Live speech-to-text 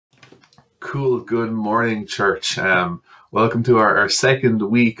Cool. Good morning, church. Welcome to our second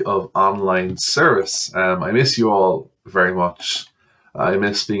week of online service. I miss you all very much. I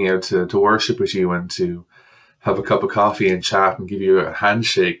miss being able to worship with you and to have a cup of coffee and chat and give you a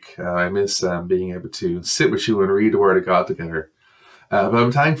handshake. I miss being able to sit with you and read the Word of God together. But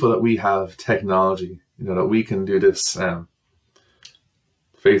I'm thankful that we have technology, that we can do this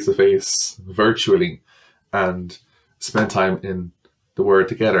face-to-face, virtually, and spend time in the Word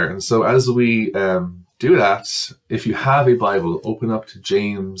together. And so as we do that, if you have a Bible, open up to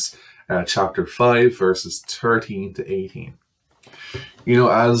James chapter 5, verses 13 to 18.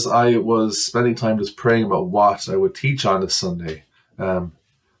 As I was spending time just praying about what I would teach on this Sunday, the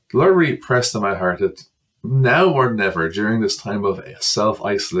Lord really pressed on my heart that now or never, during this time of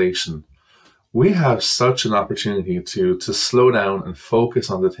self-isolation, we have such an opportunity to slow down and focus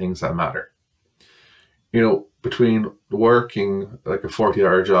on the things that matter. Between working like a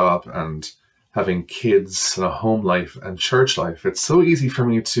 40-hour job and having kids and a home life and church life, it's so easy for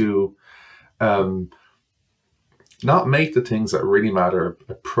me to not make the things that really matter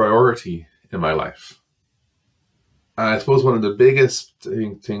a priority in my life. And I suppose one of the biggest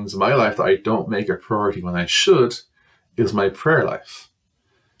things in my life that I don't make a priority when I should is my prayer life.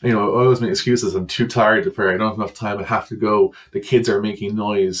 I always make excuses. I'm too tired to pray. I don't have enough time. I have to go. The kids are making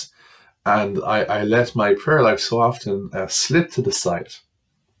noise. And I let my prayer life so often slip to the side.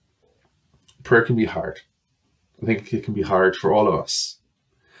 Prayer can be hard. I think it can be hard for all of us.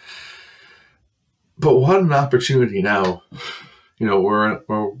 But what an opportunity now, where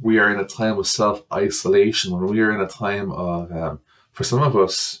we are in a time of self-isolation, when we are in a time of, for some of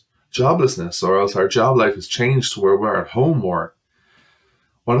us, joblessness, or else our job life has changed to where we're at home more.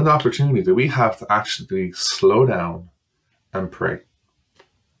 What an opportunity that we have to actually slow down and pray.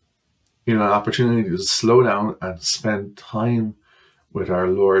 An opportunity to slow down and spend time with our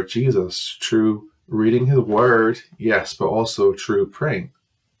Lord Jesus through reading His Word, yes, but also through praying.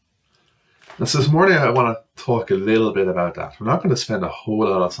 And so this morning I want to talk a little bit about that. We're not going to spend a whole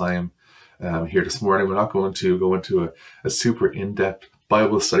lot of time here this morning. We're not going to go into a super in-depth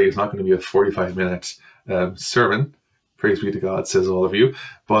Bible study. It's not going to be a 45-minute sermon. Praise be to God, says all of you.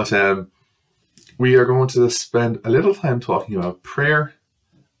 But we are going to spend a little time talking about prayer,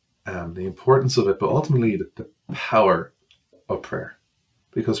 the importance of it, but ultimately the power of prayer,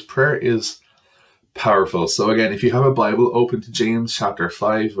 because prayer is powerful. So again, if you have a Bible, open to James chapter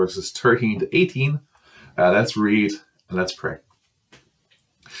 5, verses 13 to 18. Let's read and let's pray.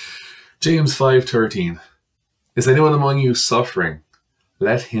 James 5:13. Is anyone among you suffering?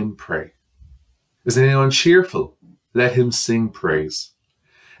 Let him pray. Is anyone cheerful? Let him sing praise.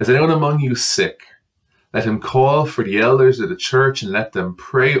 Is anyone among you sick? Let him call for the elders of the church and let them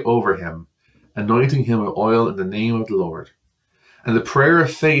pray over him, anointing him with oil in the name of the Lord. And the prayer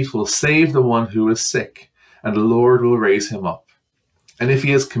of faith will save the one who is sick, and the Lord will raise him up. And if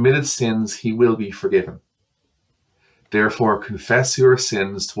he has committed sins, he will be forgiven. Therefore, confess your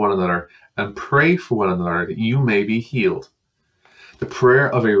sins to one another and pray for one another that you may be healed. The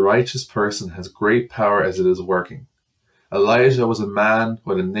prayer of a righteous person has great power as it is working. Elijah was a man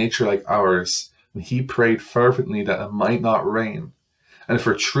with a nature like ours, and he prayed fervently that it might not rain. And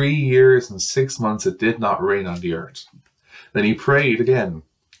for 3 years and 6 months it did not rain on the earth. Then he prayed again,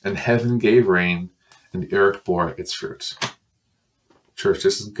 and heaven gave rain, and the earth bore its fruit. Church,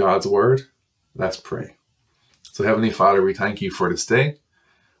 this is God's word. Let's pray. So Heavenly Father, we thank you for this day.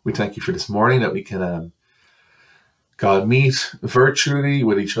 We thank you for this morning that we can, God, meet virtually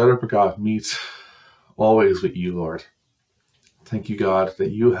with each other, but God, meet always with you, Lord. Thank you, God,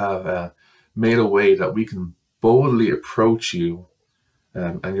 that you have made a way that we can boldly approach you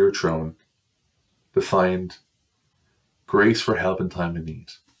and your throne to find grace for help in time of need.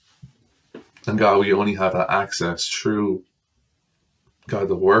 And God, we only have that access through, God,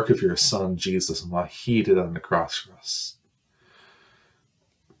 the work of your Son, Jesus, and what he did on the cross for us.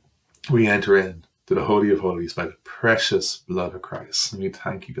 We enter in to the Holy of Holies by the precious blood of Christ. And we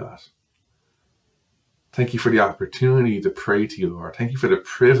thank you, God. Thank you for the opportunity to pray to you, Lord. Thank you for the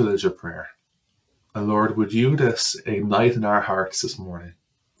privilege of prayer. And Lord, would you just ignite in our hearts this morning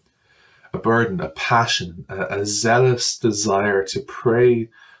a burden, a passion, a zealous desire to pray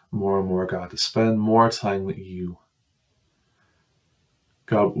more and more, God, to spend more time with you.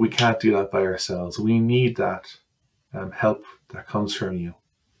 God, we can't do that by ourselves. We need that help that comes from you.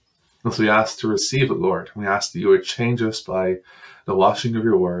 And so we ask to receive it, Lord. We ask that you would change us by the washing of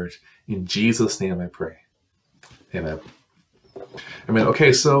your word. In Jesus' name I pray. Amen. Amen.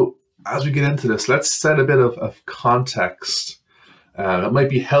 Okay, so as we get into this, let's set a bit of context that might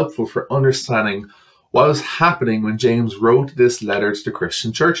be helpful for understanding what was happening when James wrote this letter to the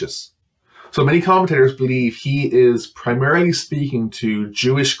Christian churches. So many commentators believe he is primarily speaking to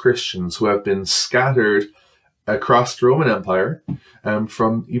Jewish Christians who have been scattered across the Roman Empire,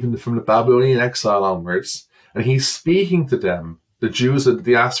 from the Babylonian exile onwards, and he's speaking to them, the Jews of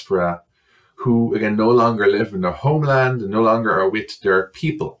the diaspora, who again no longer live in their homeland and no longer are with their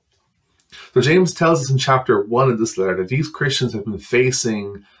people. So James tells us in chapter 1 of this letter that these Christians have been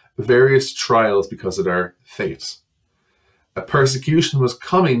facing various trials because of their faith. A persecution was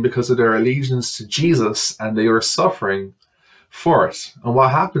coming because of their allegiance to Jesus, and they were suffering for it. And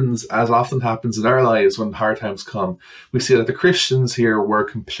what happens, as often happens in our lives when hard times come, we see that the Christians here were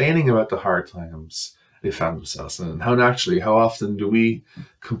complaining about the hard times they found themselves in. And how often do we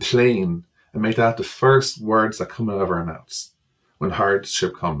complain and make that the first words that come out of our mouths when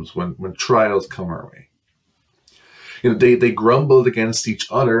hardship comes, when trials come our way? They grumbled against each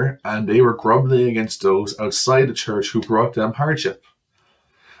other, and they were grumbling against those outside the church who brought them hardship.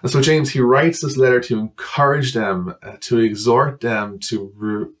 And so James, he writes this letter to encourage them, to exhort them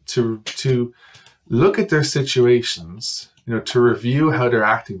to look at their situations, to review how they're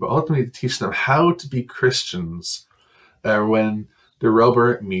acting, but ultimately to teach them how to be Christians when the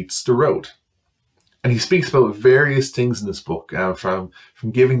rubber meets the road. And he speaks about various things in this book, from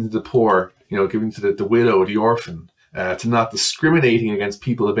giving to the poor, giving to the widow, the orphan, to not discriminating against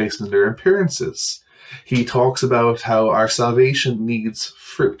people based on their appearances. He talks about how our salvation needs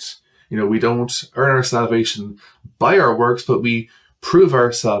fruit. We don't earn our salvation by our works, but we prove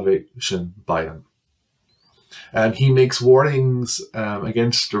our salvation by them. And he makes warnings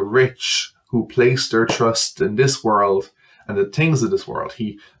against the rich who place their trust in this world and the things of this world.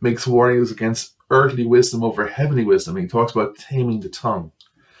 He makes warnings against earthly wisdom over heavenly wisdom. He talks about taming the tongue,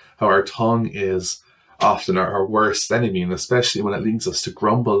 how our tongue is often our worst enemy, and especially when it leads us to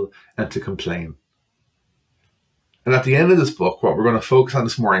grumble and to complain. And at the end of this book, what we're going to focus on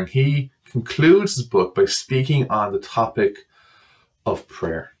this morning, he concludes his book by speaking on the topic of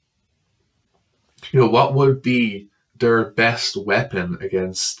prayer. What would be their best weapon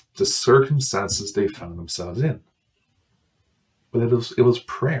against the circumstances they found themselves in? Well, it was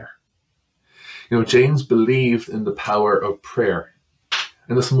prayer. James believed in the power of prayer.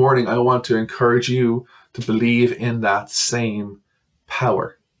 And this morning, I want to encourage you to believe in that same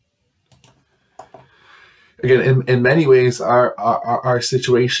power. Again, in many ways, our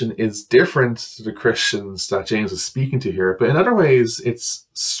situation is different to the Christians that James is speaking to here, but in other ways, it's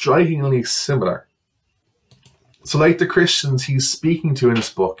strikingly similar. So like the Christians he's speaking to in this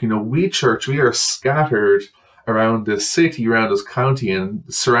book, we church, we are scattered around this city, around this county, and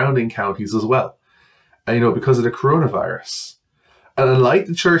surrounding counties as well, because of the coronavirus. And unlike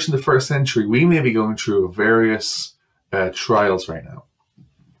the church in the first century, we may be going through various trials right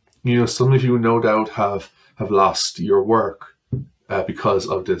now. Some of you no doubt have lost your work because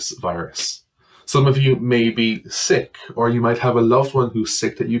of this virus. Some of you may be sick, or you might have a loved one who's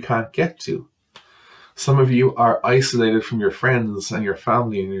sick that you can't get to. Some of you are isolated from your friends and your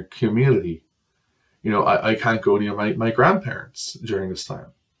family and your community. I can't go near my grandparents during this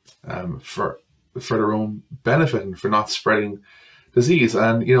time for their own benefit and for not spreading disease.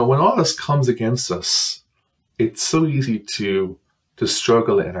 And, when all this comes against us, it's so easy to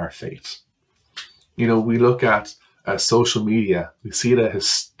struggle in our faith. We look at social media, we see the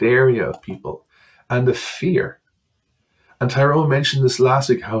hysteria of people and the fear. And Tyrone mentioned this last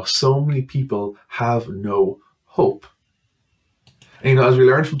week, how so many people have no hope. And, as we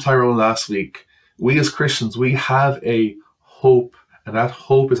learned from Tyrone last week, we as Christians, we have a hope, and that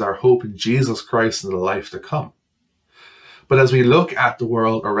hope is our hope in Jesus Christ and the life to come. But as we look at the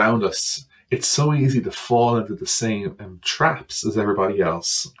world around us, it's so easy to fall into the same traps as everybody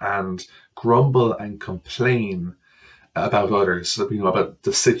else and grumble and complain about others, about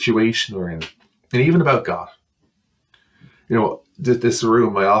the situation we're in, and even about God. This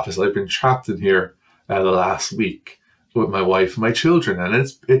room, my office, I've been trapped in here the last week with my wife and my children, and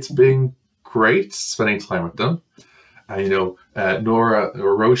it's been great spending time with them. And Nora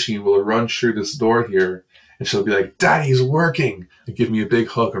or Roisin will run through this door here, and she'll be like, "Daddy's working," and give me a big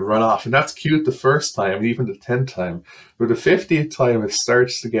hug and run off. And that's cute the first time, and even the 10th time. But the 50th time, it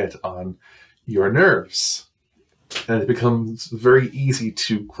starts to get on your nerves. And it becomes very easy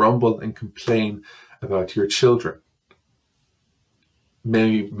to grumble and complain about your children.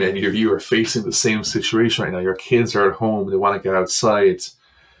 Many of you are facing the same situation right now. Your kids are at home, they want to get outside,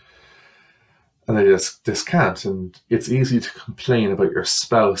 and they just can't. And it's easy to complain about your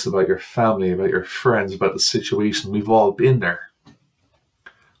spouse, about your family, about your friends, about the situation. We've all been there.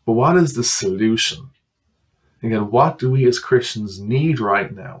 But what is the solution? Again, what do we as Christians need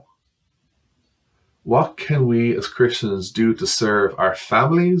right now? What can we as Christians do to serve our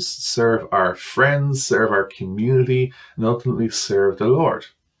families, serve our friends, serve our community, and ultimately serve the Lord?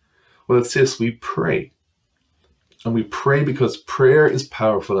 Well, it's this: we pray. And we pray because prayer is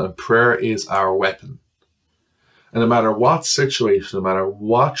powerful and prayer is our weapon. And no matter what situation, no matter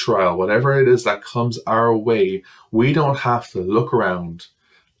what trial, whatever it is that comes our way, we don't have to look around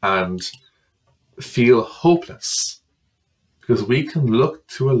and feel hopeless, because we can look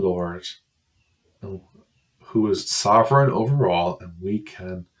to a Lord who is sovereign over all, and we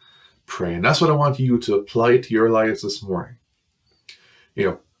can pray. And that's what I want you to apply to your lives this morning.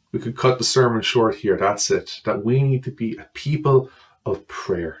 We could cut the sermon short here. That's it. That we need to be a people of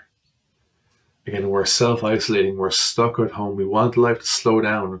prayer. Again, we're self-isolating. We're stuck at home. We want life to slow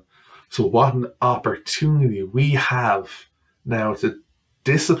down. So what an opportunity we have now to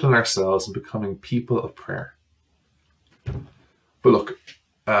discipline ourselves in becoming people of prayer. But look,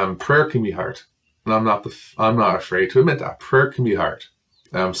 prayer can be hard. And I'm not afraid to admit that. Prayer can be hard.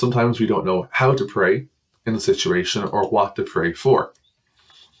 Sometimes we don't know how to pray in a situation or what to pray for.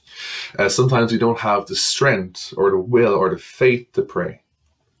 Sometimes we don't have the strength or the will or the faith to pray.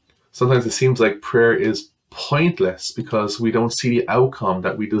 Sometimes it seems like prayer is pointless because we don't see the outcome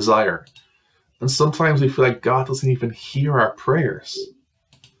that we desire. And sometimes we feel like God doesn't even hear our prayers.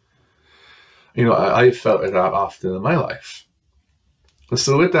 I felt like that often in my life. And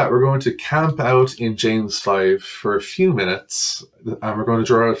so with that, we're going to camp out in James 5 for a few minutes, and we're going to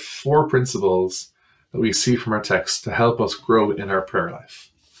draw out 4 principles that we see from our text to help us grow in our prayer life.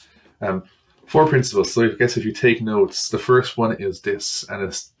 4 principles. So I guess if you take notes, the first one is this, and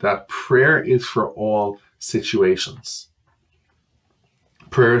it's that prayer is for all situations.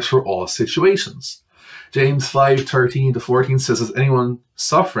 Prayer is for all situations. James 5:13-14 says, "Is anyone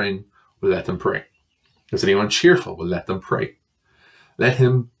suffering? Well, let them pray. Is anyone cheerful? Well, let them pray. Let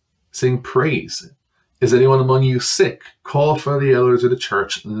him sing praise. Is anyone among you sick? Call for the elders of the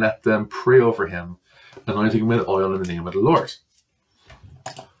church and let them pray over him, anointing him with oil in the name of the Lord."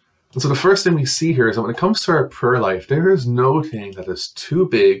 And so the first thing we see here is that when it comes to our prayer life, there is no thing that is too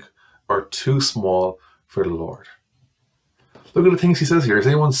big or too small for the Lord. Look at the things he says here. Is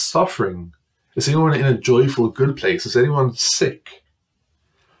anyone suffering? Is anyone in a joyful, good place? Is anyone sick?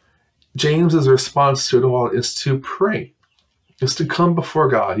 James's response to it all is to pray. Is to come before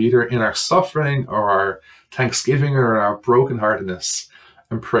God, either in our suffering or our thanksgiving or our brokenheartedness,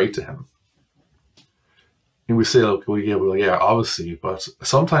 and pray to him. And we say, look, yeah, obviously, but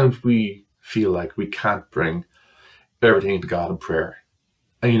sometimes we feel like we can't bring everything to God in prayer.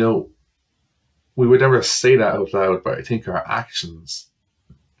 And we would never say that out loud, but I think our actions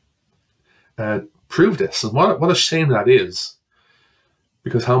prove this. And what a shame that is.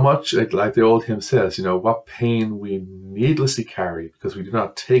 Because how much, like the old hymn says, what pain we needlessly carry because we do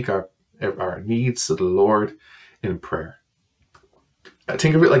not take our needs to the Lord in prayer. I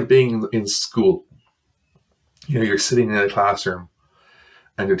think of it like being in school. You're sitting in a classroom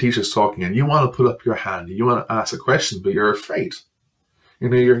and your teacher's talking and you want to put up your hand. You want to ask a question, but you're afraid.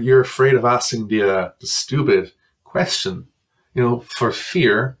 You're afraid of asking the stupid question, for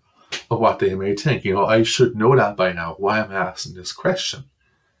fear of what they may think. I should know that by now. Why am I asking this question?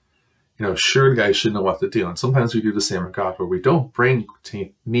 Surely I should know what to do. And sometimes we do the same with God, where we don't bring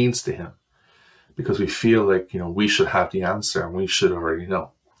needs to him because we feel like, we should have the answer and we should already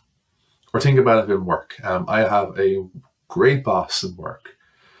know. Or think about it in work. I have a great boss in work.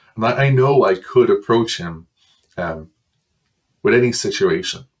 And I know I could approach him with any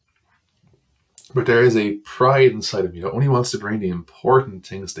situation. But there is a pride inside of me that only wants to bring the important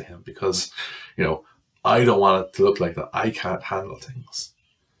things to him because, I don't want it to look like that I can't handle things.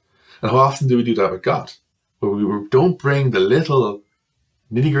 And how often do we do that with God? Where we don't bring the little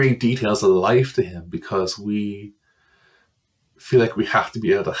nitty-gritty details of life to him because we feel like we have to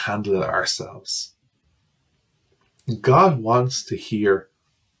be able to handle it ourselves. God wants to hear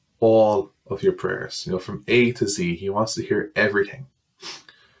all of your prayers, from A to Z. He wants to hear everything.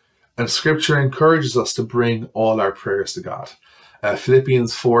 And Scripture encourages us to bring all our prayers to God.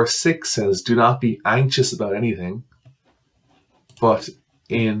 Philippians 4:6 says, "Do not be anxious about anything, but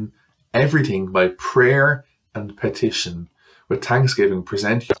in everything by prayer and petition, with thanksgiving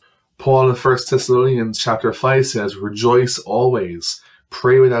present." Paul in 1 Thessalonians chapter 5 says, "Rejoice always,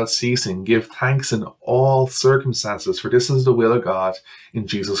 pray without ceasing, give thanks in all circumstances, for this is the will of God in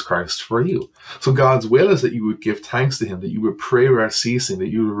Jesus Christ for you." So God's will is that you would give thanks to him, that you would pray without ceasing, that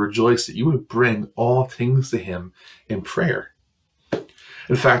you would rejoice, that you would bring all things to him in prayer.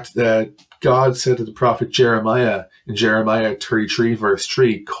 In fact, God said to the prophet Jeremiah in Jeremiah 33 verse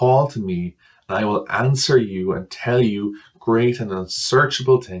 3, "Call to me and I will answer you and tell you great and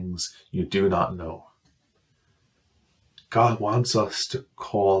unsearchable things you do not know." God wants us to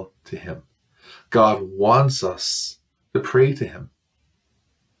call to him. God wants us to pray to him.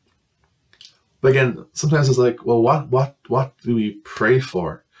 But again, sometimes it's like, well, what do we pray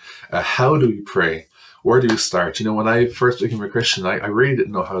for? How do we pray? Where do we start? When I first became a Christian, I really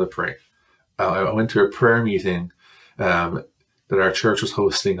didn't know how to pray. I went to a prayer meeting that our church was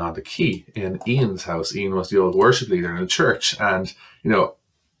hosting on the Quay in Ian's house. Ian was the old worship leader in the church. And,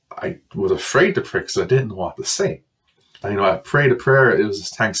 I was afraid to pray because I didn't know what to say. And, I prayed a prayer. It was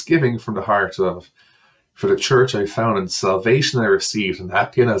thanksgiving from the heart for the church I found and salvation I received. And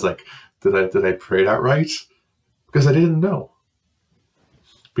at the end, I was like, did I pray that right? Because I didn't know.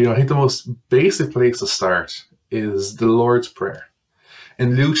 But I think the most basic place to start is the Lord's Prayer.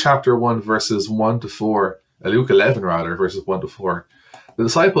 In Luke chapter 1, verses 1 to 4, Luke 11 rather, verses 1 to 4, the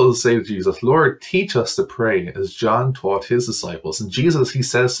disciples say to Jesus, Lord, teach us to pray as John taught his disciples. And Jesus, he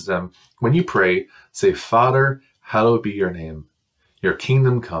says to them, when you pray, say, Father, hallowed be your name. Your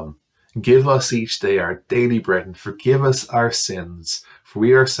kingdom come. Give us each day our daily bread and forgive us our sins. For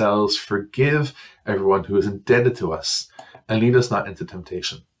we ourselves forgive everyone who is indebted to us, and lead us not into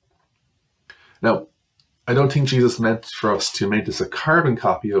temptation. Now, I don't think Jesus meant for us to make this a carbon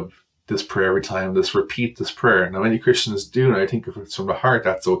copy of this prayer every time, repeat this prayer. Now, many Christians do, and I think if it's from the heart,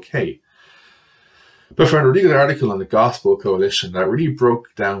 that's okay. But I found a really good article on the Gospel Coalition that really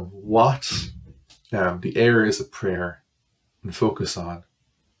broke down what the areas of prayer and focus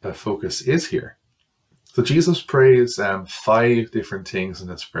is here. So Jesus prays 5 different things in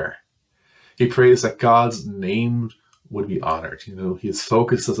this prayer. He prays that God's name would be honored. His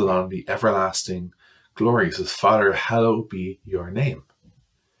focus is on the everlasting glory. He says, Father, hallowed be your name.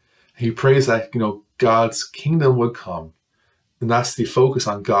 He prays that, God's kingdom would come. And that's the focus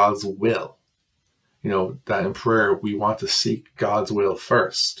on God's will. That in prayer, we want to seek God's will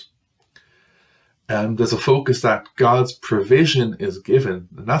first. And there's a focus that God's provision is given.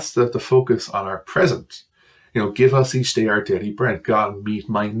 And that's the focus on our present. Give us each day our daily bread. God, meet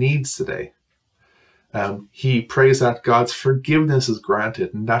my needs today. He prays that God's forgiveness is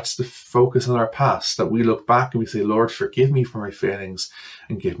granted. And that's the focus on our past. That we look back and we say, Lord, forgive me for my failings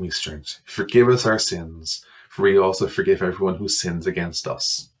and give me strength. Forgive us our sins. For we also forgive everyone who sins against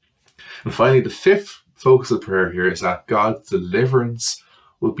us. And finally, the 5th focus of prayer here is that God's deliverance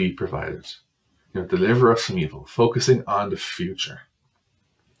will be provided. Deliver us from evil, focusing on the future.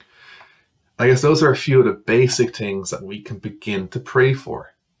 I guess those are a few of the basic things that we can begin to pray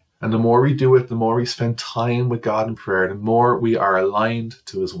for. And the more we do it, the more we spend time with God in prayer, the more we are aligned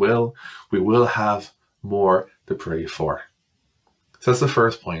to his will, we will have more to pray for. So that's the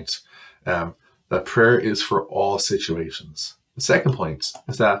first point, that prayer is for all situations. The second point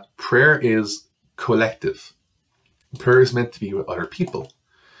is that prayer is collective. Prayer is meant to be with other people.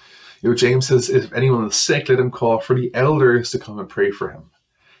 James says, if anyone is sick, let him call for the elders to come and pray for him.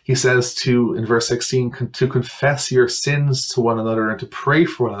 He says in verse 16, to confess your sins to one another and to pray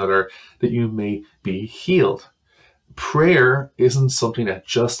for one another that you may be healed. Prayer isn't something that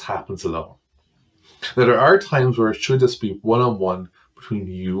just happens alone. Now, there are times where it should just be one-on-one between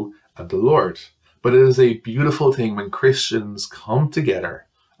you and the Lord. But it is a beautiful thing when Christians come together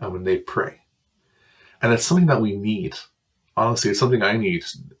and when they pray. And it's something that we need. Honestly, it's something I need.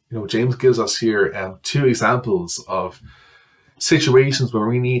 James gives us here 2 examples of situations where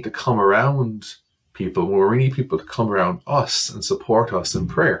we need to come around people, where we need people to come around us and support us in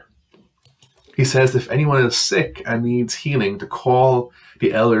prayer. He says if anyone is sick and needs healing, to call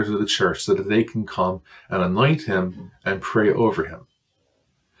the elders of the church so that they can come and anoint him and pray over him.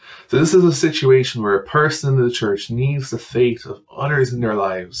 So this is a situation where a person in the church needs the faith of others in their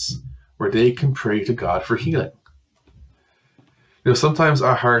lives, where they can pray to God for healing. Sometimes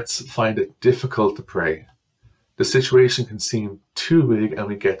our hearts find it difficult to pray. The situation can seem too big and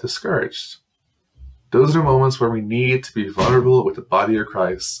we get discouraged. Those are moments where we need to be vulnerable with the body of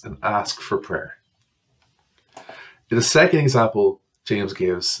Christ and ask for prayer. The second example James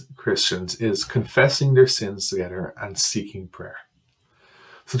gives Christians is confessing their sins together and seeking prayer.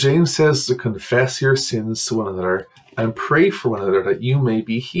 So James says to confess your sins to one another and pray for one another that you may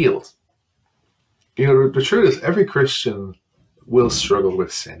be healed. The truth is every Christian will struggle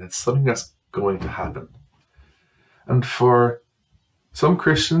with sin. It's something that's going to happen. And for some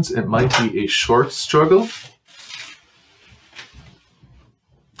Christians, it might be a short struggle.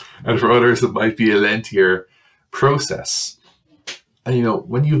 And for others, it might be a lengthier process. And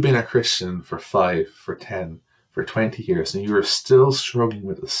when you've been a Christian for 5, for 10, for 20 years, and you are still struggling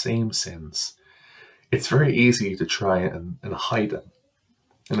with the same sins, it's very easy to try and hide them.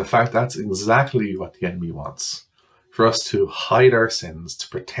 And in fact, that's exactly what the enemy wants. For us to hide our sins, to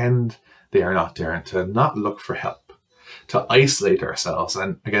pretend they are not there, and to not look for help. to isolate ourselves.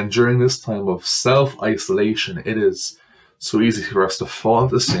 And again, during this time of self-isolation, it is so easy for us to fall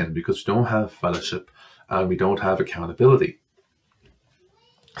into sin because we don't have fellowship and we don't have accountability.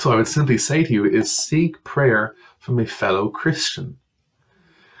 So I would simply say to you is seek prayer from a fellow Christian.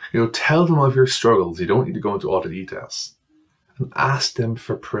 Tell them of your struggles. You don't need to go into all the details. And ask them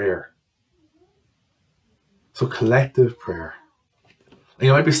for prayer. So collective prayer. And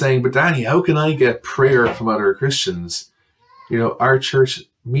you might be saying, but Danny, how can I get prayer from other Christians? Our church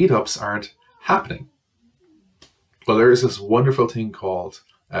meetups aren't happening. Well, there is this wonderful thing called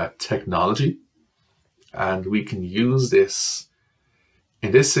technology. And we can use this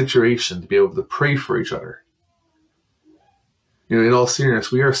in this situation to be able to pray for each other. In all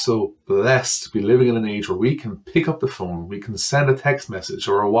seriousness, we are so blessed to be living in an age where we can pick up the phone, we can send a text message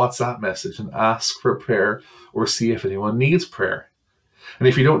or a WhatsApp message and ask for prayer or see if anyone needs prayer. And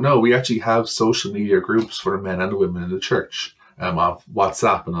if you don't know, we actually have social media groups for the men and the women in the church on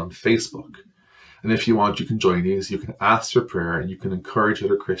WhatsApp and on Facebook. And if you want, you can join these, you can ask for prayer, and you can encourage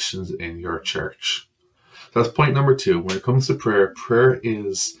other Christians in your church. So that's point number 2. When it comes to prayer, prayer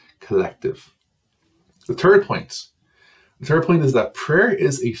is collective. The third point is that prayer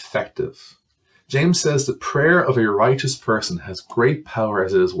is effective. James says the prayer of a righteous person has great power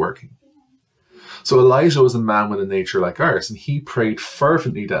as it is working. So Elijah was a man with a nature like ours, and he prayed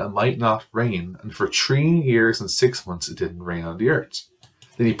fervently that it might not rain, and for 3 years and 6 months it didn't rain on the earth.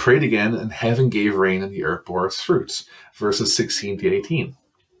 Then he prayed again, and heaven gave rain, and the earth bore its fruits. Verses 16 to 18.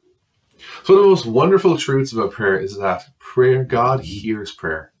 So one of the most wonderful truths about prayer is that God hears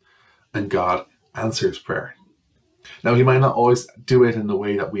prayer, and God answers prayer. Now, he might not always do it in the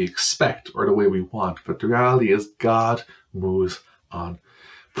way that we expect or the way we want, but the reality is God moves on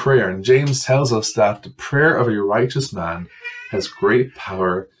prayer. And James tells us that the prayer of a righteous man has great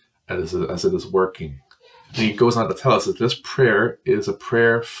power as it is working. And he goes on to tell us that this prayer is a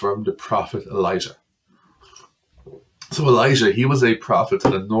prayer from the prophet Elijah. So Elijah, he was a prophet to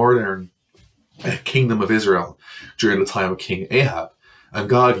the northern kingdom of Israel during the time of King Ahab. And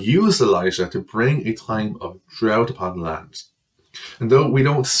God used Elijah to bring a time of drought upon the land. And though we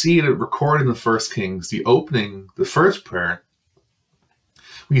don't see it recorded in the First Kings, the first prayer,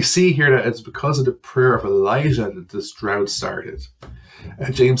 we see here that it's because of the prayer of Elijah that this drought started.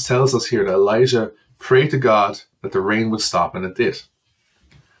 And James tells us here that Elijah prayed to God that the rain would stop, and it did.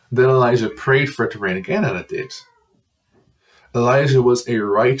 Then Elijah prayed for it to rain again, and it did. Elijah was a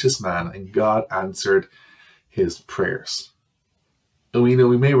righteous man, and God answered his prayers. And we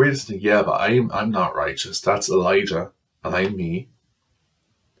may read this and think, yeah, but I'm not righteous. That's Elijah, and I'm me.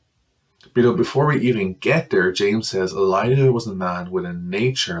 But before we even get there, James says Elijah was a man with a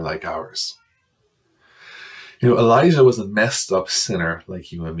nature like ours. Elijah was a messed up sinner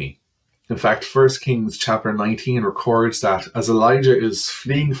like you and me. In fact, 1 Kings chapter 19 records that as Elijah is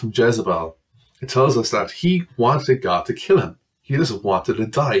fleeing from Jezebel, it tells us that he wanted God to kill him. He just wanted to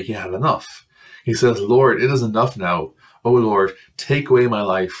die. He had enough. He says, Lord, it is enough now. O Lord, take away my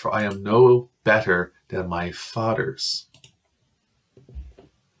life, for I am no better than my fathers.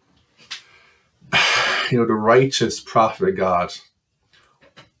 The righteous prophet of God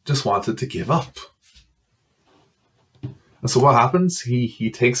just wanted to give up. And so what happens? He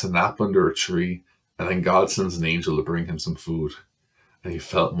takes a nap under a tree, and then God sends an angel to bring him some food. And he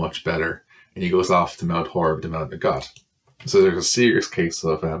felt much better. And he goes off to Mount Horeb, the mountain of God. So there's a serious case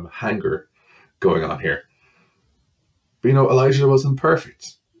of hunger going on here. But Elijah wasn't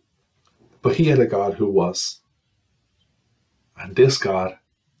perfect. But he had a God who was. And this God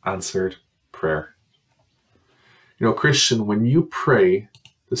answered prayer. Christian, when you pray,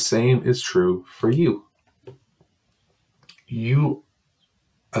 the same is true for you. You,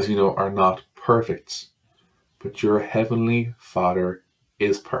 as you know, are not perfect, but your heavenly Father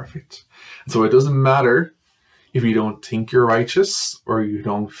is perfect. And so it doesn't matter if you don't think you're righteous or you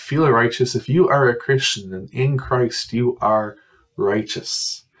don't feel righteous. If you are a Christian and in Christ, you are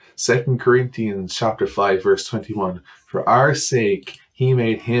righteous. 2 Corinthians chapter 5, verse 21, for our sake, he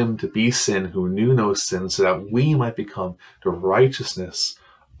made him to be sin who knew no sin, so that we might become the righteousness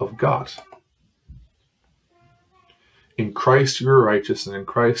of God. In Christ you are righteous, and in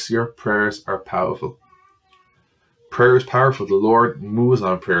Christ your prayers are powerful. Prayer is powerful. The Lord moves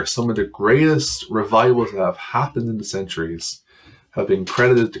on prayer. Some of the greatest revivals that have happened in the centuries have been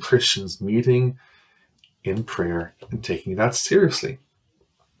credited to Christians meeting in prayer and taking that seriously.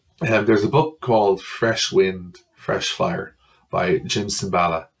 There's a book called Fresh Wind, Fresh Fire by Jim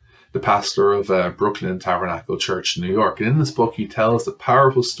Cymbala, the pastor of Brooklyn Tabernacle Church in New York. And in this book, he tells the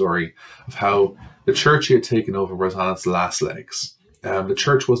powerful story of how the church he had taken over was on its last legs. The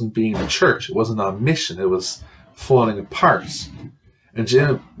church wasn't being a church. It wasn't on mission. It was falling apart. And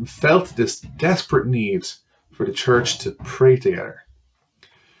Jim felt this desperate need for the church to pray together.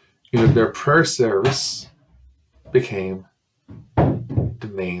 Their prayer service became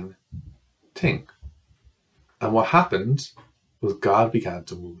the main thing. And what happened was God began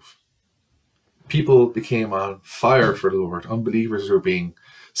to move. People became on fire for the Lord. Unbelievers were being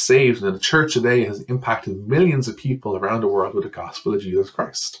saved. And the church today has impacted millions of people around the world with the gospel of Jesus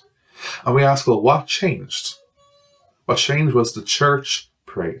Christ. And we ask, well, what changed? What changed was the church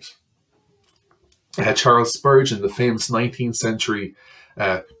prayed. Charles Spurgeon, the famous 19th century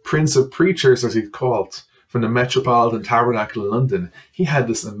Prince of Preachers, as he's called, from the Metropolitan Tabernacle in London, he had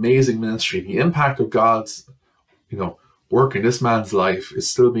this amazing ministry. The impact of God's, work in this man's life is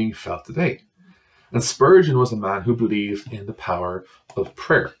still being felt today. And Spurgeon was a man who believed in the power of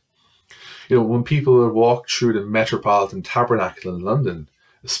prayer. When people would walk through the Metropolitan Tabernacle in London,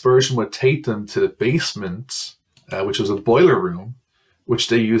 Spurgeon would take them to the basement, which was a boiler room, which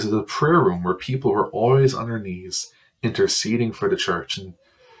they used as a prayer room, where people were always on their knees interceding for the church. And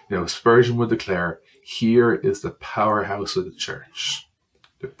Spurgeon would declare, here is the powerhouse of the church,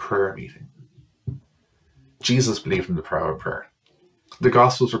 the prayer meeting. Jesus believed in the power of prayer. The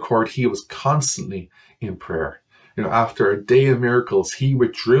Gospels record he was constantly in prayer. After a day of miracles, he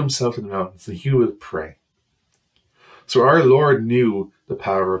withdrew himself in the mountains and he would pray. So our Lord knew the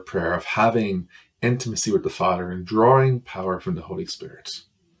power of prayer, of having intimacy with the Father and drawing power from the Holy Spirit.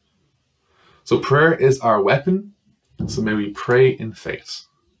 So prayer is our weapon, so may we pray in faith.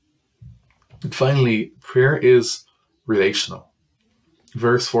 And finally, prayer is relational.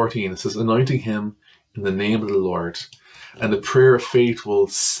 Verse 14, it says, anointing him in the name of the Lord, and the prayer of faith will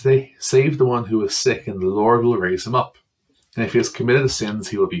save the one who is sick, and the Lord will raise him up. And if he has committed sins,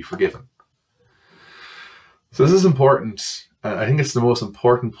 he will be forgiven. So this is important. I think it's the most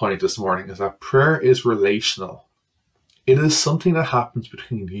important point this morning, is that prayer is relational. It is something that happens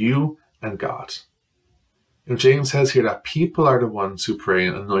between you and God. James says here that people are the ones who pray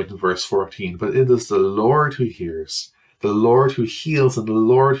and anoint in verse 14, but it is the Lord who hears, the Lord who heals, and the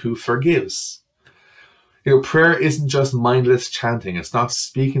Lord who forgives. Prayer isn't just mindless chanting. It's not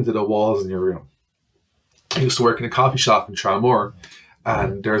speaking to the walls in your room. I used to work in a coffee shop in Tranmore,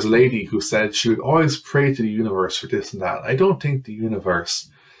 and there's a lady who said she would always pray to the universe for this and that. I don't think the universe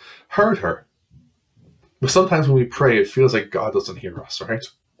heard her. But sometimes when we pray, it feels like God doesn't hear us, right?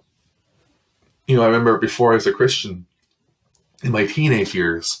 I remember before as a Christian, in my teenage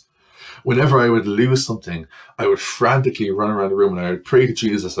years, whenever I would lose something, I would frantically run around the room and I would pray to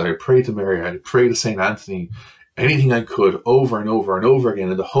Jesus, I would pray to Mary, I would pray to St. Anthony, anything I could over and over and over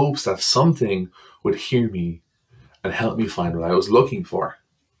again in the hopes that something would hear me and help me find what I was looking for.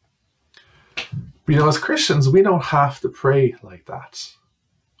 But as Christians, we don't have to pray like that.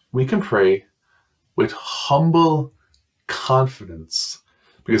 We can pray with humble confidence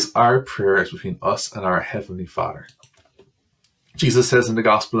because our prayer is between us and our Heavenly Father. Jesus says in the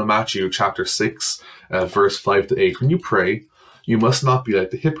Gospel of Matthew, chapter 6, verse 5 to 8, when you pray, you must not be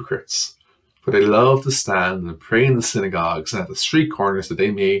like the hypocrites, for they love to stand and pray in the synagogues and at the street corners that they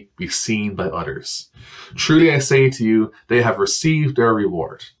may be seen by others. Truly I say to you, they have received their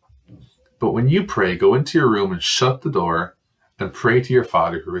reward. But when you pray, go into your room and shut the door and pray to your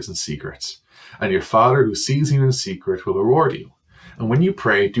Father who is in secret. And your Father who sees you in secret will reward you. And when you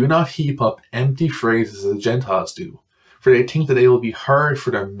pray, do not heap up empty phrases as the Gentiles do, for they think that they will be heard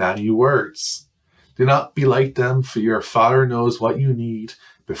for their many words. Do not be like them, for your Father knows what you need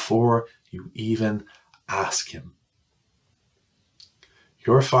before you even ask him.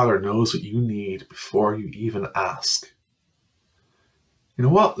 Your Father knows what you need before you even ask.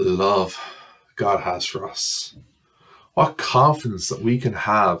 What love God has for us. What confidence that we can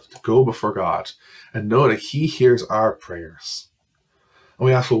have to go before God and know that he hears our prayers. And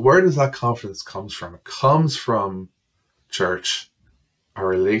we ask, well, where does that confidence come from? It comes from, church, our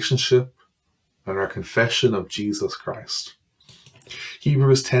relationship and our confession of Jesus Christ.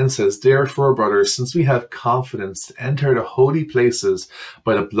 Hebrews 10 says, therefore, brothers, since we have confidence to enter the holy places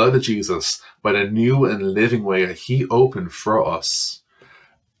by the blood of Jesus, by the new and living way that he opened for us,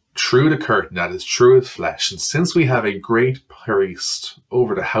 through the curtain that is through his flesh, and since we have a great priest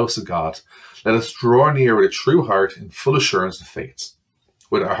over the house of God, let us draw near with a true heart in full assurance of faith,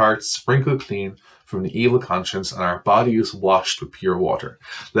 with our hearts sprinkled clean from the evil conscience and our bodies washed with pure water.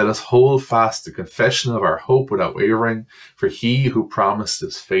 Let us hold fast the confession of our hope without wavering, for he who promised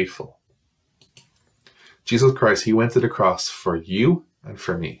is faithful. Jesus Christ, he went to the cross for you and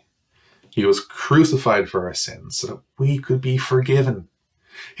for me. He was crucified for our sins so that we could be forgiven.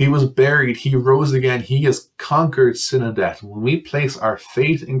 He was buried, he rose again, he has conquered sin and death. When we place our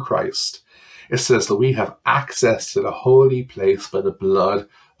faith in Christ, It says that we have access to the holy place by the blood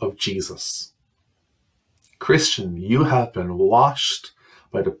of Jesus. Christian, you have been washed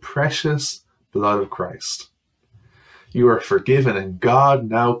by the precious blood of Christ. You are forgiven, and God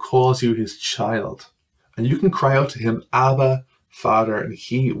now calls you his child. And you can cry out to him, Abba, Father, and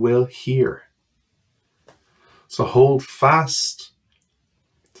he will hear. So hold fast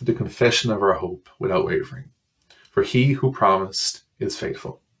to the confession of our hope without wavering, for he who promised is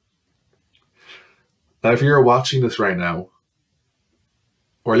faithful. Now, if you're watching this right now,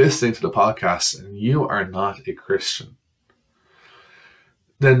 or listening to the podcast, and you are not a Christian,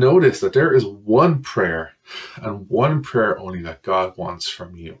 then notice that there is one prayer, and one prayer only, that God wants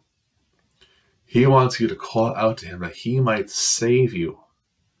from you. He wants you to call out to him that he might save you.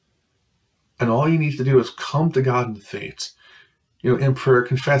 And all you need to do is come to God in faith. In prayer,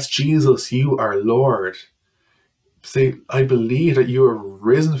 confess, Jesus, you are Lord. Say, I believe that you are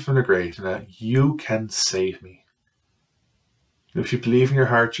risen from the grave and that you can save me. If you believe in your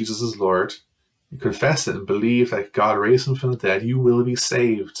heart Jesus is Lord, you confess it and believe that God raised him from the dead, you will be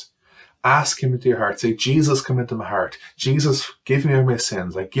saved. Ask him into your heart. Say, Jesus, come into my heart. Jesus, give me of my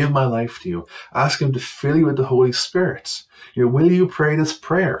sins. I give my life to you. Ask him to fill you with the Holy Spirit. Will you pray this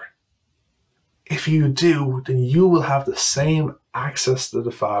prayer? If you do, then you will have the same access to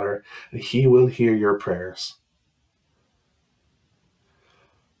the Father, and he will hear your prayers.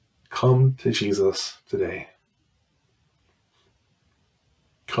 Come to Jesus today.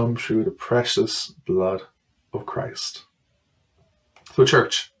 Come through the precious blood of Christ. So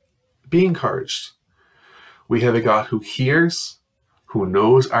church, be encouraged. We have a God who hears, who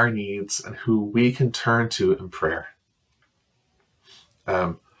knows our needs, and who we can turn to in prayer.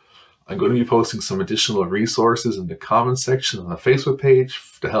 I'm going to be posting some additional resources in the comments section on the Facebook page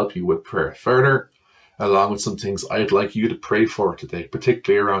to help you with prayer further, along with some things I'd like you to pray for today,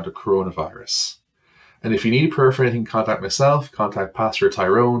 particularly around the coronavirus. And if you need prayer for anything, contact myself, contact Pastor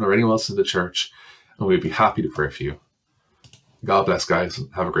Tyrone, or anyone else in the church, and we'd be happy to pray for you. God bless, guys, and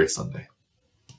have a great Sunday.